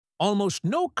Almost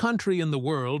no country in the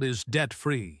world is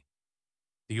debt-free.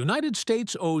 The United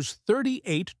States owes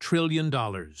 $38 trillion.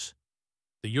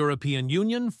 The European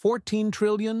Union, $14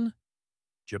 trillion.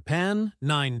 Japan,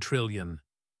 $9 trillion.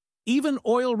 Even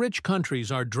oil-rich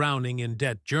countries are drowning in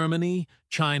debt. Germany,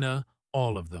 China,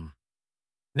 all of them.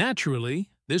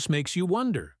 Naturally, this makes you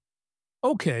wonder.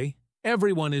 Okay,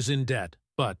 everyone is in debt,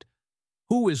 but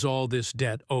who is all this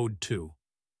debt owed to?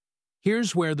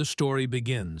 Here's where the story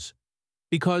begins.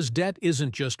 Because debt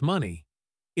isn't just money,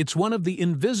 it's one of the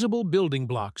invisible building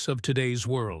blocks of today's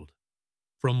world.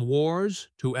 From wars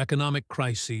to economic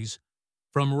crises,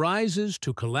 from rises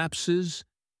to collapses,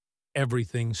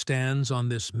 everything stands on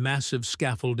this massive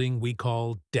scaffolding we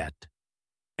call debt.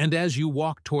 And as you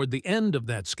walk toward the end of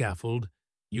that scaffold,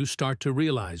 you start to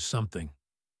realize something.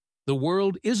 The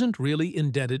world isn't really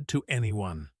indebted to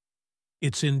anyone.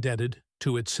 It's indebted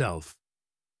to itself.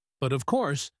 But of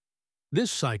course, this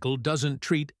cycle doesn't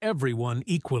treat everyone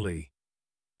equally.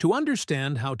 To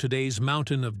understand how today's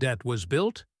mountain of debt was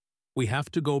built, we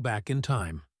have to go back in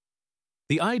time.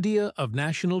 The idea of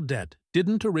national debt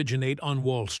didn't originate on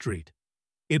Wall Street.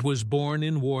 It was born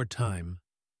in wartime.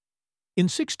 In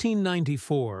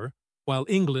 1694, while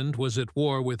England was at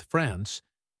war with France,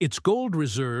 its gold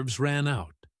reserves ran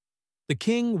out. The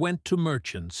king went to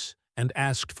merchants and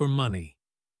asked for money.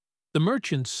 The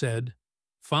merchants said,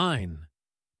 "Fine,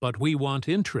 but we want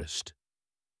interest."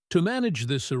 To manage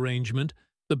this arrangement,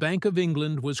 the Bank of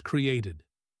England was created.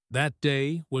 That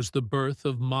day was the birth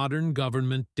of modern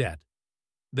government debt.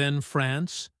 Then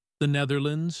France, the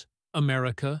Netherlands,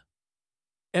 America.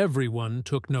 Everyone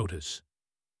took notice.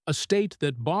 A state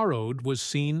that borrowed was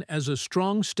seen as a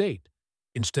strong state.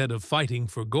 Instead of fighting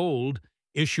for gold,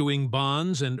 issuing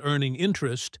bonds and earning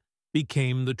interest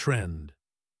became the trend.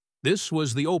 This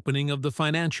was the opening of the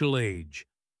financial age.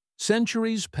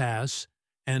 Centuries pass,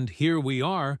 and here we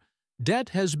are. Debt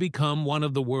has become one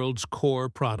of the world's core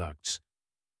products.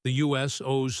 The U.S.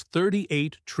 owes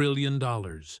 $38 trillion.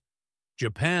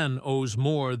 Japan owes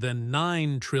more than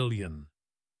 $9 trillion.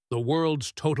 The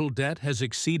world's total debt has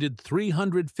exceeded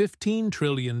 $315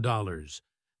 trillion.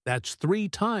 That's 3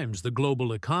 times the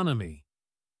global economy.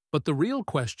 But the real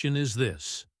question is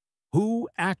this: who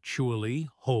actually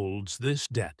holds this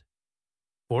debt?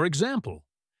 For example,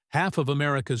 half of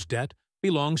America's debt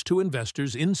belongs to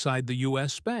investors inside the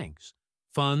U.S. banks,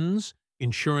 funds,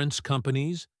 insurance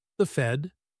companies, the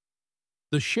Fed.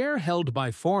 The share held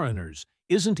by foreigners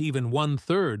isn't even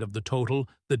 1/3 of the total,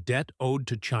 the debt owed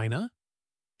to China.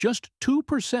 Just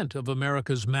 2% of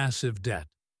America's massive debt.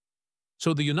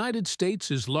 So the United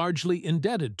States is largely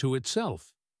indebted to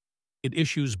itself. It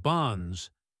issues bonds,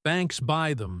 banks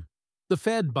buy them, the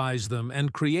Fed buys them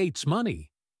and creates money.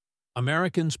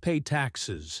 Americans pay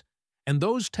taxes, and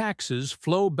those taxes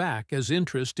flow back as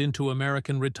interest into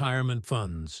American retirement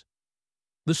funds.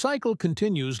 The cycle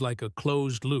continues like a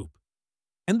closed loop.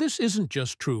 And this isn't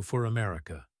just true for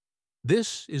America.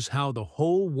 This is how the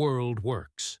whole world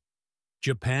works.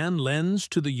 Japan lends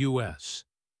to the U.S.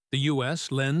 The U.S.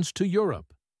 lends to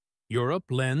Europe. Europe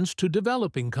lends to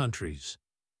developing countries.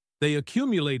 They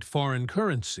accumulate foreign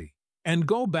currency and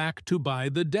go back to buy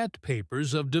the debt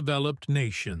papers of developed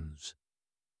nations.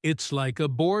 It's like a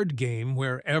board game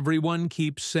where everyone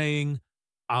keeps saying,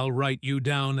 "I'll write you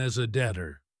down as a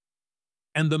debtor."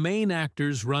 And the main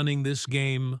actors running this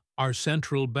game are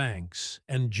central banks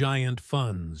and giant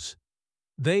funds.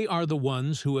 They are the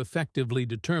ones who effectively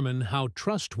determine how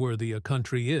trustworthy a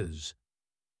country is.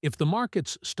 If the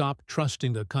markets stop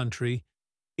trusting a country,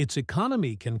 its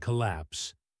economy can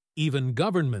collapse. Even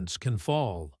governments can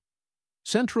fall.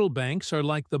 Central banks are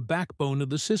like the backbone of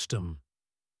the system.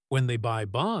 When they buy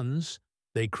bonds,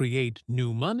 they create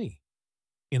new money.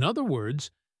 In other words,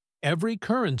 every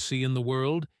currency in the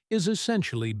world is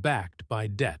essentially backed by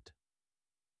debt.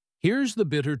 Here's the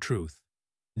bitter truth.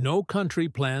 No country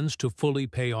plans to fully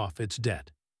pay off its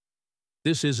debt.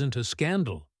 This isn't a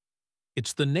scandal.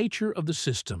 It's the nature of the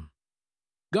system.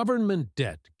 Government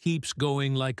debt keeps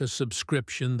going like a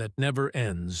subscription that never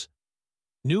ends.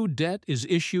 New debt is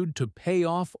issued to pay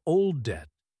off old debt.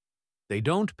 They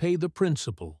don't pay the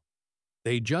principal.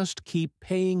 They just keep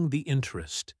paying the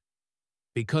interest.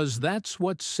 Because that's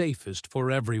what's safest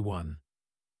for everyone.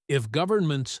 If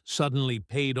governments suddenly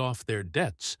paid off their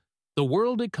debts, the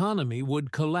world economy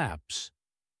would collapse.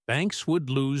 Banks would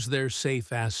lose their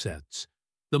safe assets.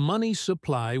 The money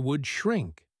supply would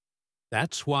shrink.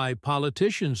 That's why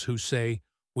politicians who say,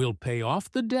 "We'll pay off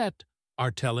the debt,"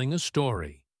 are telling a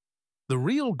story. The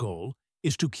real goal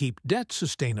is to keep debt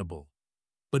sustainable.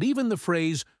 But even the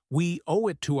phrase, "we owe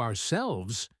it to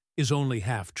ourselves," is only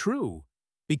half true,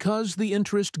 Because the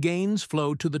interest gains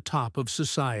flow to the top of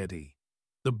society,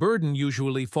 the burden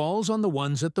usually falls on the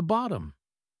ones at the bottom.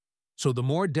 So the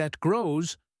more debt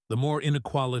grows, the more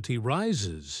inequality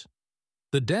rises.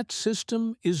 The debt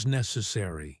system is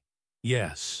necessary,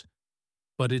 yes,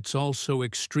 but it's also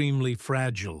extremely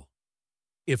fragile.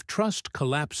 If trust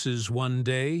collapses one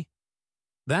day,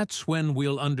 that's when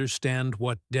we'll understand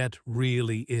what debt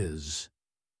really is.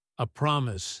 A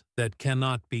promise that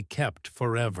cannot be kept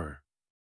forever.